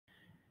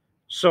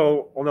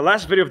So on the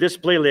last video of this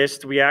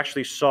playlist, we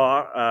actually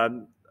saw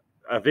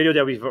a video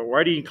that we've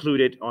already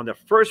included on the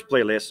first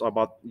playlist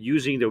about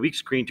using the week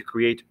screen to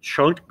create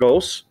chunk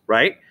goals,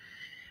 right?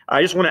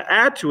 I just want to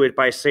add to it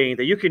by saying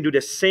that you can do the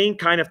same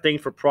kind of thing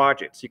for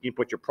projects. You can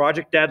put your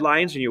project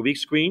deadlines in your week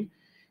screen.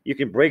 You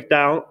can break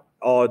down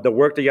the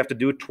work that you have to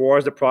do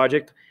towards the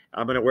project.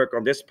 I'm going to work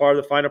on this part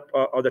of the final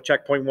of the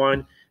checkpoint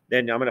one.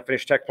 Then I'm going to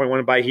finish checkpoint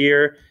one by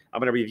here. I'm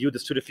going to review the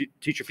student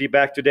teacher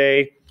feedback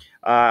today.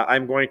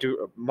 I'm going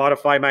to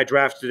modify my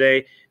drafts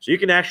today. So you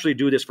can actually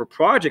do this for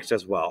projects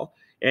as well.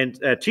 And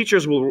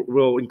teachers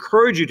will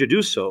encourage you to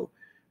do so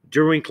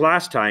during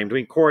class time,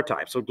 during core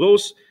time. So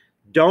goals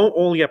don't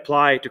only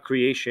apply to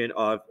creation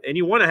of, and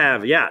you want to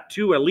have,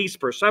 two at least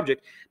per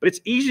subject, but it's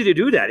easy to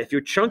do that if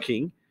you're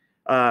chunking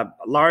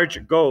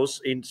large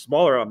goals in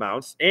smaller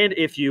amounts. And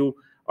if you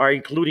are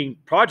including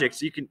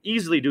projects, you can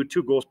easily do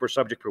 2 goals per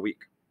subject per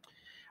week.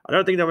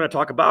 Another thing that I'm going to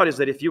talk about is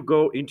that if you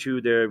go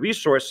into the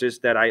resources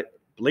that I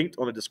linked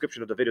on the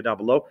description of the video down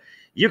below,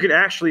 you can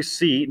actually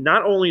see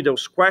not only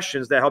those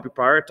questions that help you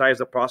prioritize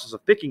the process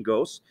of picking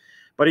goals,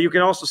 but you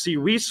can also see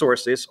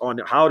resources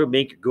on how to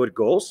make good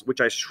goals,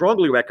 which I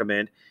strongly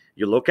recommend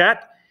you look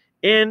at.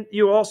 And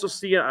you also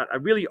see a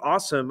really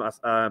awesome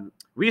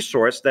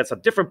resource that's a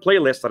different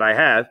playlist that I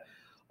have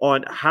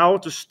on how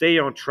to stay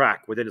on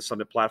track within the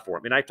Summit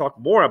platform. And I talk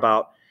more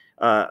about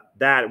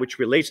that, which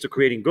relates to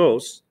creating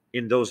goals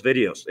in those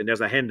videos. And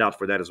there's a handout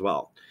for that as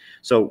well.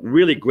 So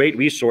really great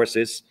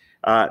resources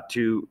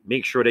to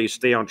make sure that you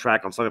stay on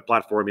track on Summit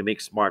platform and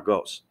make smart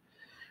goals.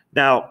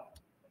 Now,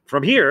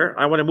 from here,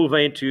 I want to move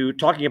into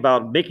talking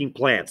about making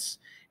plans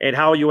and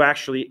how you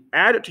actually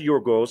add it to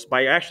your goals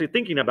by actually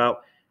thinking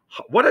about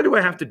what do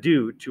I have to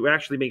do to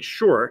actually make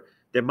sure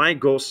that my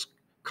goals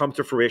come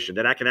to fruition,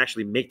 that I can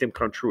actually make them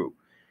come true.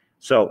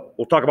 So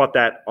we'll talk about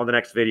that on the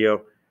next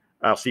video.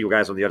 I'll see you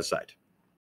guys on the other side.